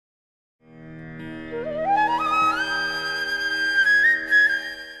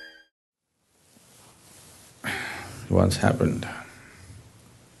once happened.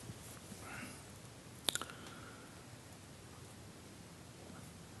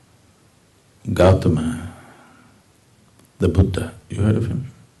 Gautama, the Buddha, you heard of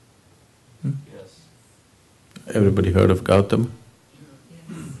him? Yes. Everybody heard of Gautama?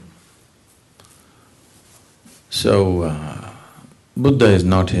 So, Buddha is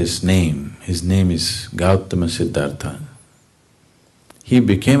not his name is Gautama Siddhartha. He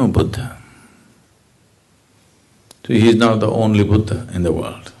became a Buddha. So he is not the only Buddha in the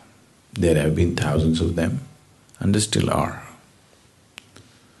world. There have been thousands of them and there still are.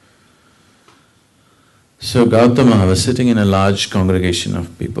 So Gautama was sitting in a large congregation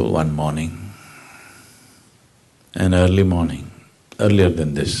of people one morning, an early morning, earlier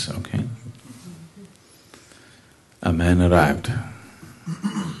than this, okay? A man arrived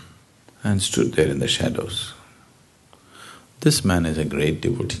and stood there in the shadows. This man is a great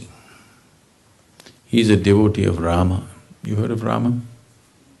devotee. He is a devotee of Rama. You heard of Rama?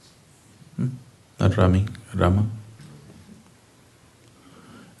 Not Rami, Rama.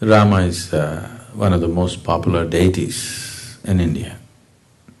 Rama is one of the most popular deities in India.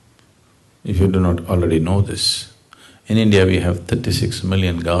 If you do not already know this, in India we have 36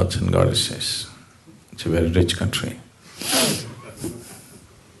 million gods and goddesses. It's a very rich country.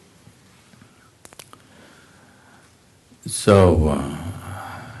 So,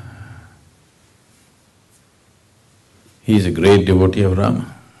 he is a great devotee of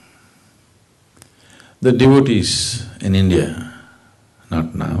Rama. The devotees in India,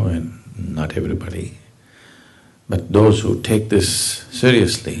 not now and not everybody, but those who take this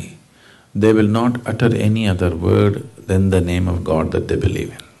seriously, they will not utter any other word than the name of God that they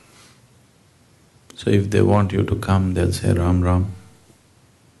believe in. So if they want you to come, they'll say Ram Ram.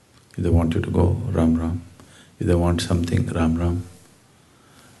 If they want you to go, Ram Ram. If they want something, Ram Ram.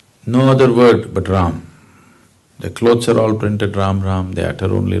 No other word but Ram. Their clothes are all printed Ram Ram, they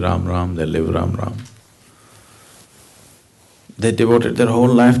utter only Ram Ram, they live Ram Ram. They devoted their whole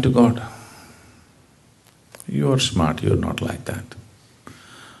life to God. You are smart, you are not like that.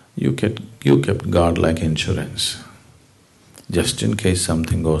 You kept God like insurance. Just in case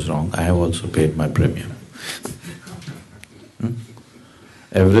something goes wrong, I have also paid my premium.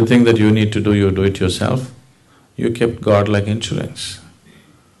 Everything that you need to do, you do it yourself. You kept God like insurance.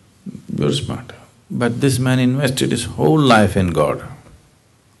 You're smart. But this man invested his whole life in God,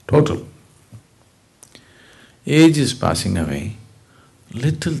 total. Age is passing away,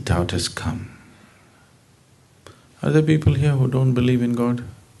 little doubt has come. Are there people here who don't believe in God?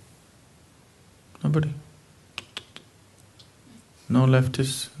 Nobody? No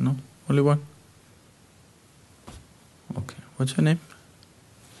leftists? No? Only one? Okay. What's your name?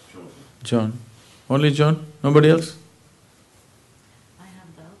 John. Only John? Nobody else? I have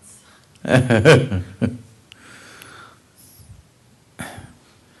doubts.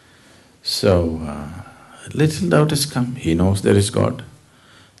 So, little doubt has come. He knows there is God.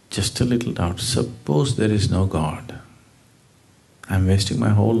 Just a little doubt. Suppose there is no God. I'm wasting my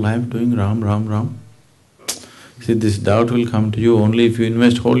whole life doing Ram, Ram, Ram. See, this doubt will come to you only if you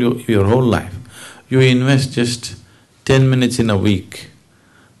invest your whole life. You invest just 10 minutes in a week,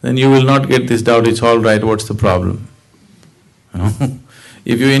 then you will not get this doubt, it's all right, what's the problem?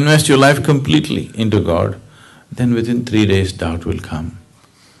 If you invest your life completely into God, then within 3 days doubt will come.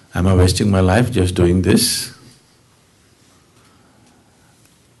 Am I wasting my life just doing this?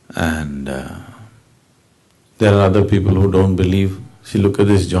 And there are other people who don't believe. See, look at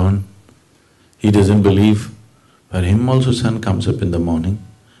this John. He doesn't believe. For him also sun comes up in the morning.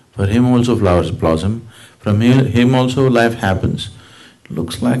 For him also flowers blossom. From him also life happens.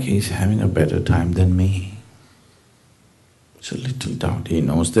 Looks like he's having a better time than me. It's a little doubt. He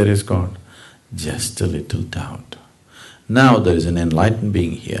knows there is God. Just a little doubt. Now there is an enlightened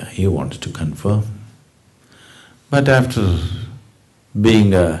being here, he wants to confirm. But after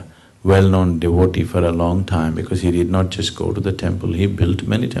being a well-known devotee for a long time, because he did not just go to the temple, he built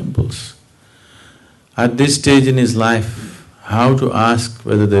many temples. At this stage in his life, how to ask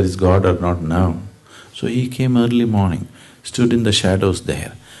whether there is God or not now? So he came early morning, stood in the shadows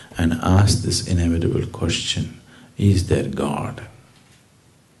there and asked this inevitable question, is there God?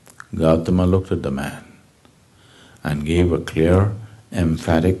 Gautama looked at the man and gave a clear,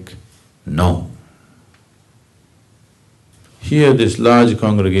 emphatic no. Here this large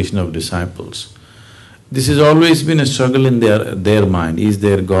congregation of disciples, this has always been a struggle in their mind, is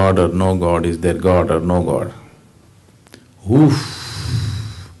there God or no God, is there God or no God?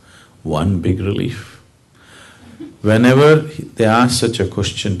 Oof! One big relief. Whenever they ask such a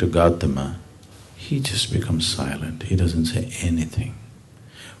question to Gautama, he just becomes silent, he doesn't say anything.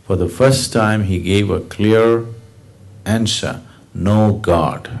 For the first time he gave a clear Answer, no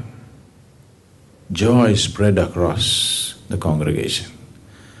God. Joy spread across the congregation.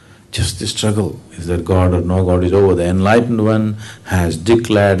 Just the struggle, is there God or no God, is over. The enlightened one has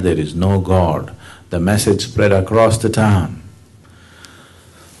declared there is no God. The message spread across the town.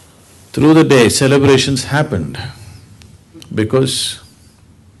 Through the day, celebrations happened because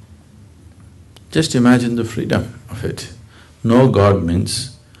just imagine the freedom of it. No God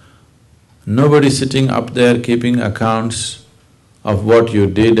means nobody sitting up there keeping accounts of what you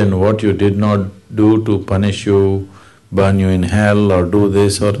did and what you did not do to punish you, burn you in hell or do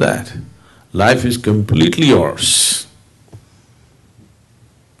this or that. Life is completely yours.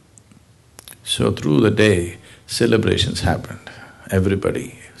 So through the day, celebrations happened.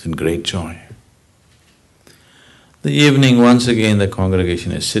 Everybody is in great joy. The evening, once again the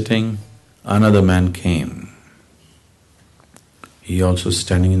congregation is sitting, another man came. He also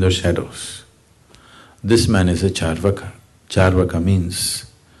standing in the shadows. This man is a Charvaka. Charvaka means,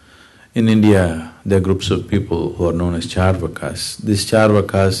 in India, there are groups of people who are known as Charvakas. These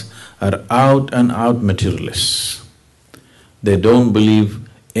Charvakas are out and out materialists. They don't believe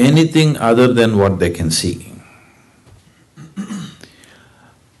anything other than what they can see.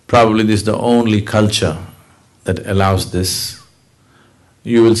 Probably this is the only culture that allows this.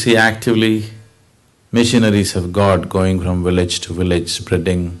 You will see actively missionaries of God going from village to village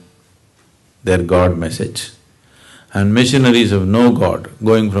spreading their God message, and missionaries of no God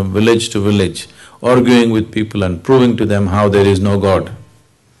going from village to village, arguing with people and proving to them how there is no God.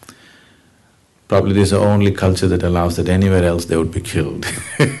 Probably this is the only culture that allows that. Anywhere else they would be killed.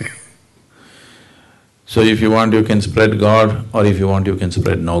 So if you want, you can spread God, or if you want, you can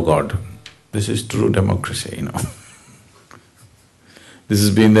spread no God. This is true democracy, you know. This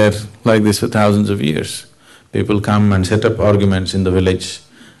has been there like this for thousands of years. People come and set up arguments in the village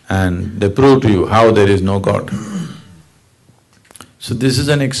and they prove to you how there is no God. So this is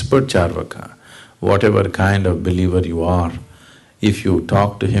an expert Charvaka. Whatever kind of believer you are, if you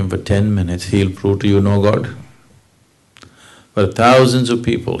talk to him for 10 minutes, he'll prove to you no God. For thousands of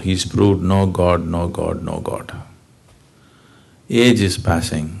people, he's proved no God, no God, no God. Age is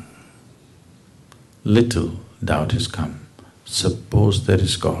passing, little doubt has come. Suppose there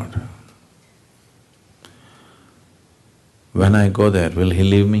is God. When I go there, will he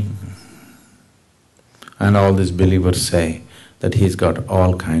leave me? And all these believers say that he's got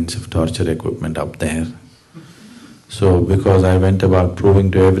all kinds of torture equipment up there. So because I went about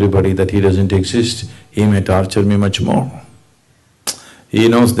proving to everybody that he doesn't exist, he may torture me much more. He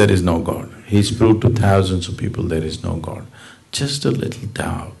knows there is no God. He's proved to thousands of people there is no God. Just a little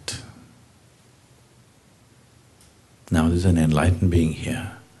doubt. Now there's an enlightened being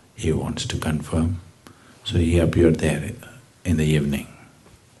here, he wants to confirm. So he appeared there in the evening.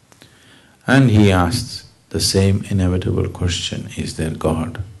 And he asked the same inevitable question, is there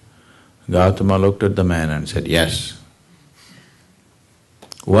God? Gautama looked at the man and said, yes.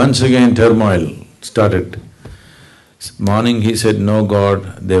 Once again turmoil started. Morning he said, no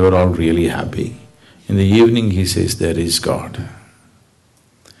God, they were all really happy. In the evening he says, there is God.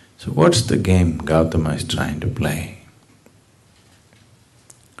 So what's the game Gautama is trying to play?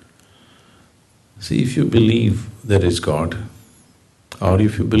 See, if you believe there is God, or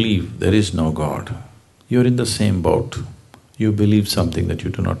if you believe there is no God, you're in the same boat. You believe something that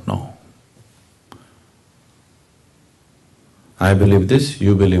you do not know. I believe this,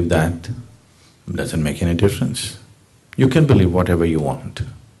 you believe that, doesn't make any difference. You can believe whatever you want.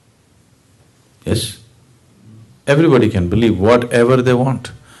 Yes? Everybody can believe whatever they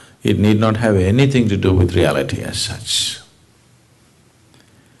want. It need not have anything to do with reality as such.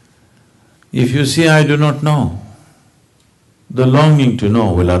 If you say, I do not know, the longing to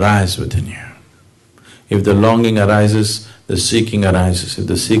know will arise within you. If the longing arises, the seeking arises. If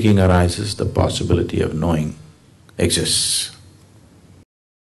the seeking arises, the possibility of knowing exists.